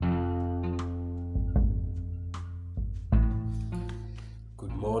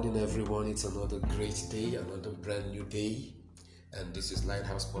morning, everyone. It's another great day, another brand new day. And this is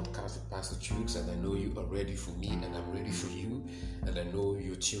Lighthouse Podcast with Pastor Chooks. And I know you are ready for me, and I'm ready for you. And I know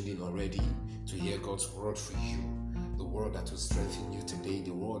you're tuned in already to hear God's word for you. The word that will strengthen you today,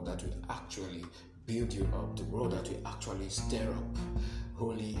 the word that will actually build you up, the word that will actually stir up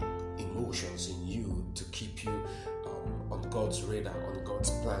holy emotions in you to keep you on God's radar, on God's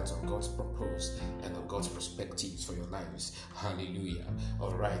plans, on God's purpose, and on God's perspectives for your lives. Hallelujah.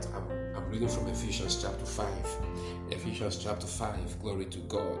 All right, I'm reading from Ephesians chapter 5. Ephesians chapter 5, glory to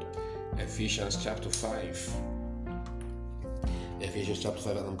God. Ephesians chapter 5. Ephesians chapter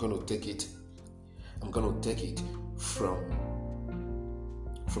 5, and I'm going to take it from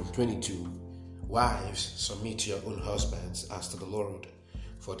 22. Wives, submit to your own husbands as to the Lord.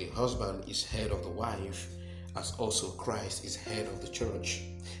 For the husband is head of the wife, as also Christ is head of the church,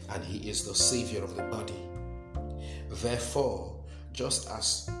 and he is the Savior of the body. Therefore, just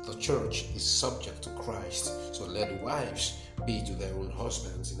as the church is subject to Christ, so let the wives be to their own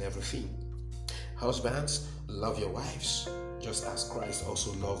husbands in everything. Husbands, love your wives, just as Christ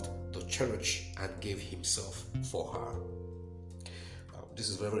also loved the church and gave himself for her. This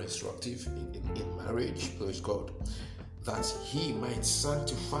is very instructive in marriage, praise God, that he might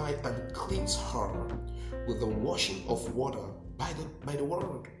sanctify and cleanse her with the washing of water by the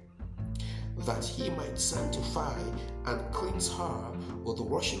word. That he might sanctify and cleanse her with the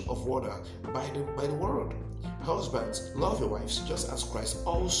washing of water by the word. Husbands, love your wives, just as Christ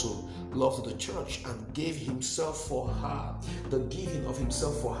also loved the church and gave himself for her. The giving of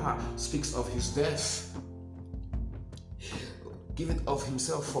himself for her speaks of his death. Giving of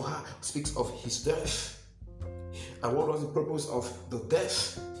himself for her speaks of his death. And what was the purpose of the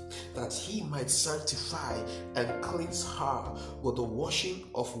death? That he might sanctify and cleanse her with the washing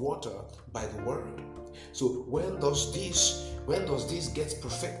of water by the word. So when does this get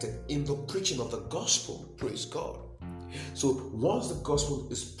perfected? In the preaching of the gospel, praise God. So once the gospel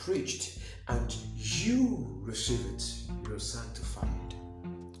is preached and you receive it, you're sanctified.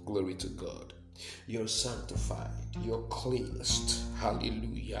 Glory to God. You're sanctified. You're cleansed.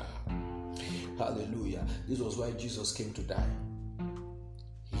 Hallelujah. Hallelujah. This was why Jesus came to die.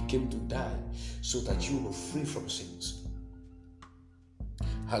 He came to die so that you will be free from sins.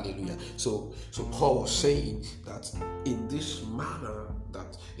 Hallelujah. So Paul was saying that in this manner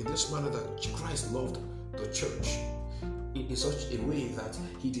that Christ loved the church in such a way that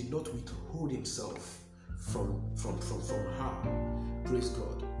he did not withhold himself from her. Praise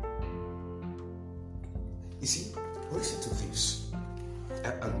God. You see, listen to this.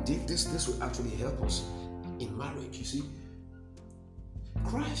 And this will actually help us in marriage. You see,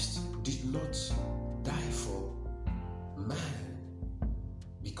 Christ did not die for man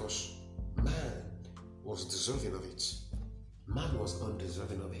because man was deserving of it. Man was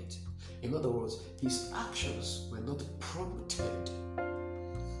undeserving of it. In other words, his actions were not prompted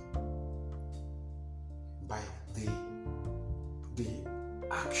by the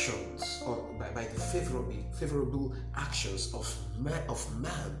actions or by the favorable actions of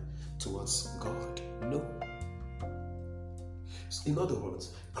man towards God. No. In other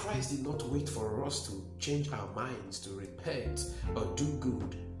words, Christ did not wait for us to change our minds, to repent or do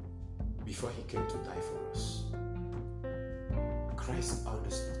good before he came to die for us.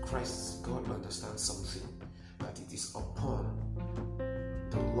 God understands something, that it is upon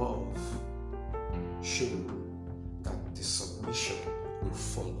the love shown that the submission will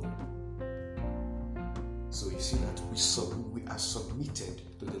follow. So you see that we are submitted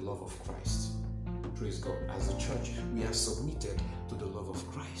to the love of Christ. Praise God. As a church, we are submitted to the love of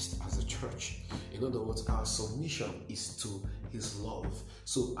Christ as a church. In other words, our submission is to his love.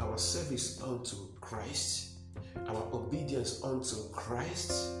 So our service unto Christ, our obedience unto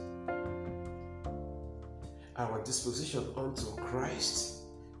Christ, our disposition unto Christ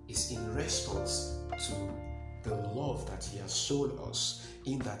is in response to the love that he has shown us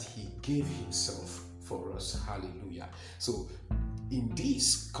in that he gave himself for us. Hallelujah. So in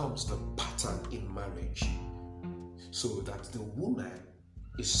this comes the pattern in marriage, so that the woman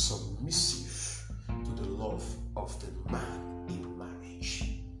is submissive to the love of the man in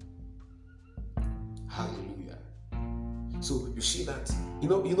marriage. Hallelujah. So you see that,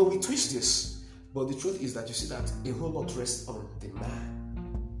 we twist this, but the truth is that you see that a whole lot rests on the man.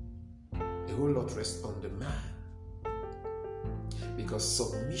 A whole lot rests on the man. Because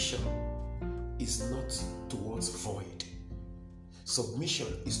submission is not towards void. Submission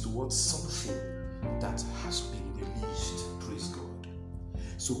is towards something that has been released. Praise God.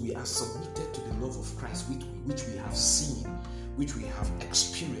 So we are submitted to the love of Christ, which we have seen, which we have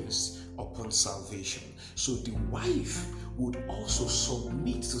experienced upon salvation. So the wife would also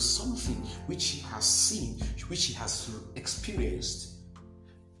submit to something which he has seen, which he has experienced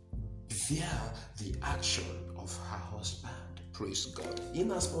via the action of her husband. Praise God.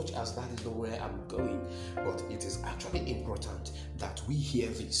 Inasmuch as that is not where I'm going, but it is actually important that we hear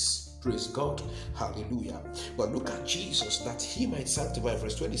this. Praise God. Hallelujah. But look at Jesus, that he might sanctify,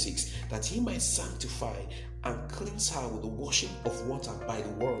 verse 26, that he might sanctify and cleanse her with the washing of water by the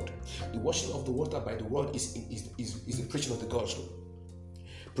word. The washing of the water by the word is the preaching of the gospel.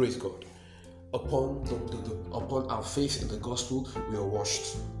 Praise God. Upon our faith in the gospel, we are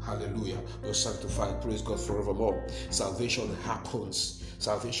washed. Hallelujah. We are sanctified. Praise God forevermore. Salvation happens.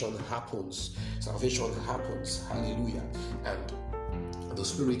 Salvation happens. Salvation happens. Hallelujah. And the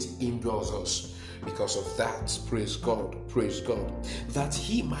Spirit indwells us because of that. Praise God. Praise God. That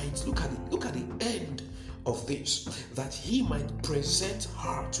he might look at the end of this, that he might present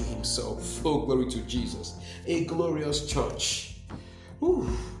her to himself. Oh, glory to Jesus. A glorious church. Ooh.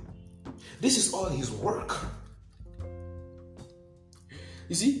 This is all his work.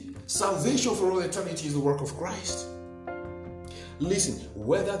 You see, salvation for all eternity is the work of Christ. Listen,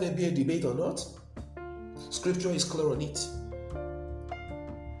 whether there be a debate or not, Scripture is clear on it.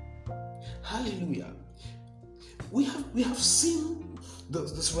 Hallelujah. We have seen the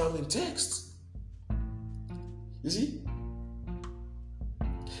surrounding text. You see,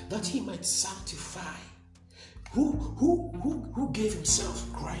 that he might sanctify. Who gave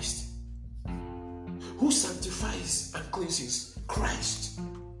himself? Christ. Who sanctifies and cleanses? Christ.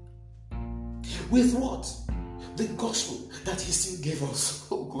 With what? The gospel that he still gave us.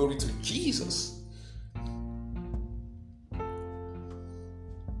 Oh, glory to Jesus.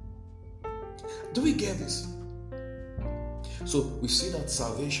 Do we get this? So we see that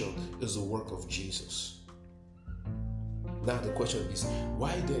salvation is the work of Jesus. Now the question is,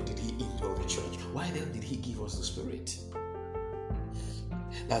 why then did he indwell the church? Why then did he give us the Spirit?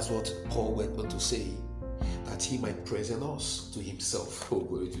 That's what Paul went on to say, that he might present us to himself. Oh,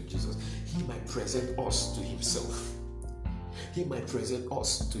 glory to Jesus. He might present us to himself. He might present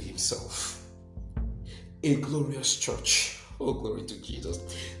us to himself. A glorious church. Oh, glory to Jesus.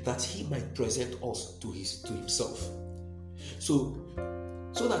 That he might present us to himself. So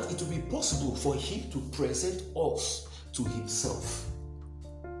that it will be possible for him to present us to himself.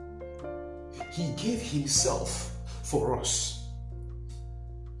 He gave himself for us.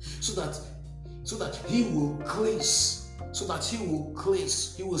 So that he will cleanse,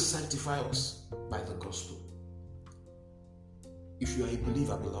 he will sanctify us by the gospel. If you are a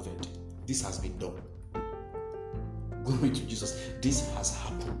believer, beloved, this has been done. Glory to Jesus. This has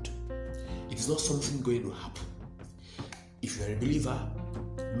happened. It is not something going to happen. If you are a believer,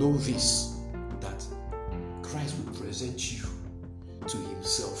 know this, that Christ will present you to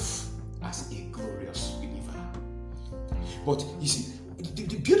himself as a glorious believer. But you see,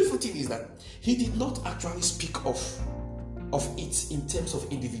 the beautiful thing is that he did not actually speak of it in terms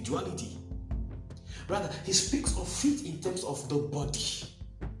of individuality. Rather, he speaks of it in terms of the body,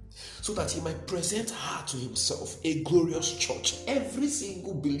 so that he might present her to himself, a glorious church. Every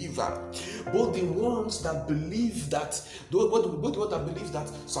single believer, both the ones that believe that,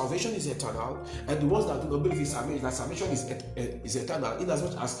 salvation is eternal, and the ones that do not believe that salvation is eternal, in as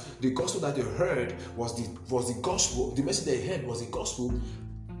much as the gospel that they heard was the gospel, the message they heard was the gospel.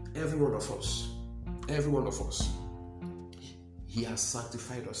 Every one of us, he has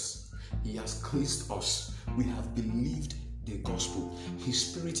sanctified us, he has cleansed us. We have believed the gospel. His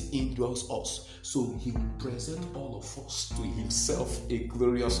Spirit indwells us, so he will present all of us to himself, a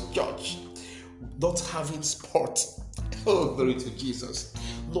glorious church, not having spot. Oh, glory to Jesus.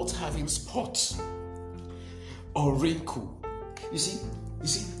 Not having spot or wrinkle. You see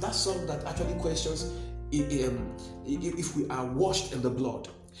that song that actually questions if we are washed in the blood,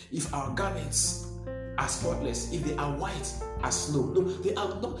 if our garments are spotless, if they are white as snow. No, they are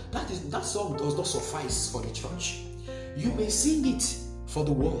not. That song does not suffice for the church. You may sing it for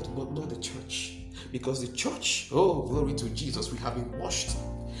the world, but not the church. Because the church, oh, glory to Jesus, we have been washed.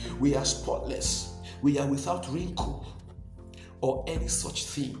 We are spotless. We are without wrinkle or any such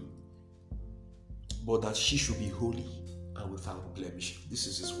thing, but that she should be holy and without blemish. This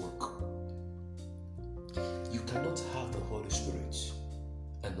is his work. You cannot have the Holy Spirit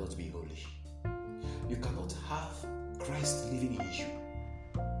and not be holy. You cannot have Christ living in you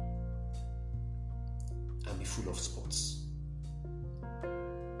and be full of spots.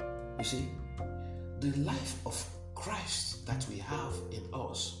 You see, the life of Christ that we have in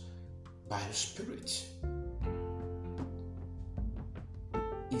us by the Spirit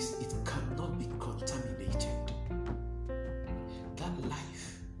it cannot be contaminated. That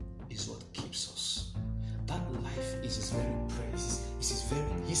life is what keeps us. That life is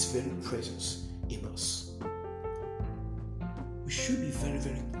His very presence in us. We should be very,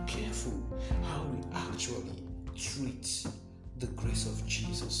 very careful how we actually treat the grace of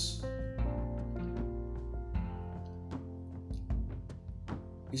Jesus.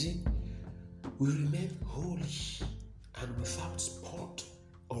 You see, we remain holy and without spot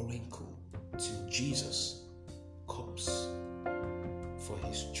or wrinkle till Jesus comes for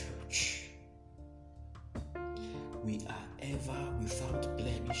His church. We are ever without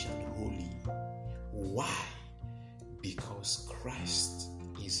blemish and holy. Why? Because Christ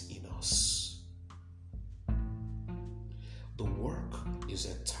is in us. The work is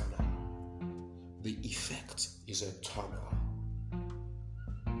eternal. The effect is eternal.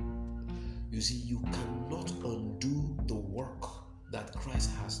 You see, you cannot undo the work that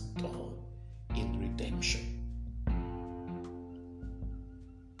Christ has done in redemption.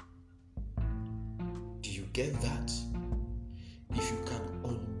 Do you get that? If you can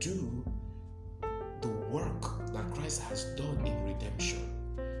undo the work that Christ has done in redemption,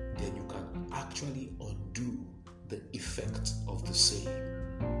 then you can actually undo the effect of the same.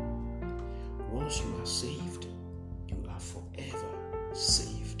 Once you are saved, you are forever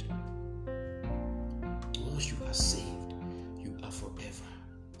saved. Once you are saved, you are forever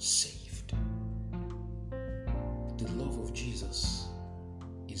saved. The love of Jesus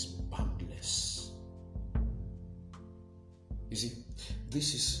is boundless. You see,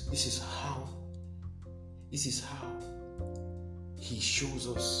 this is how He shows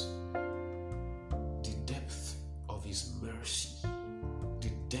us the depth of His mercy,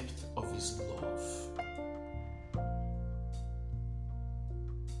 the depth of His love.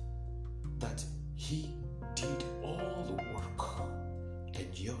 That He did all the work,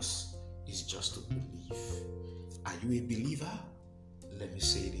 and yours is just to believe. Are you a believer? Let me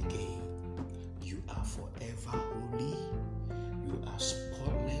say it again. You are forever holy. You are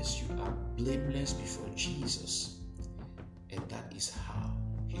spotless. You are blameless before Jesus. And that is how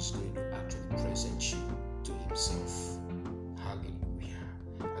He's going to actually present you to Himself. Hallelujah.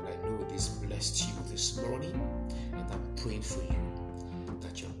 And I know this blessed you this morning, and I'm praying for you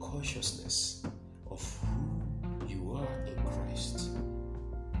that your consciousness of who you are in Christ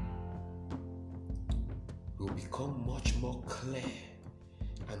will become much more clear,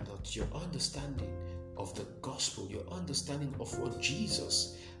 and that your understanding of the gospel, your understanding of what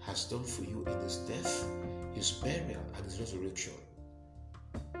Jesus has done for you in His death, His burial, and His resurrection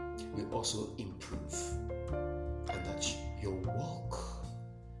will also improve, and that your walk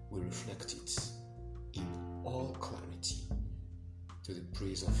will reflect it in all clarity, to the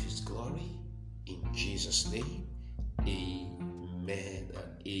praise of His glory. In Jesus' name, amen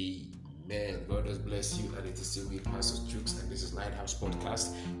and amen. God has blessed you, and it is still with Pastor Jukes, and this is Lighthouse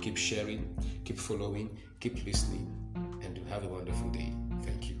Podcast. Keep sharing, keep following, keep listening, and have a wonderful day.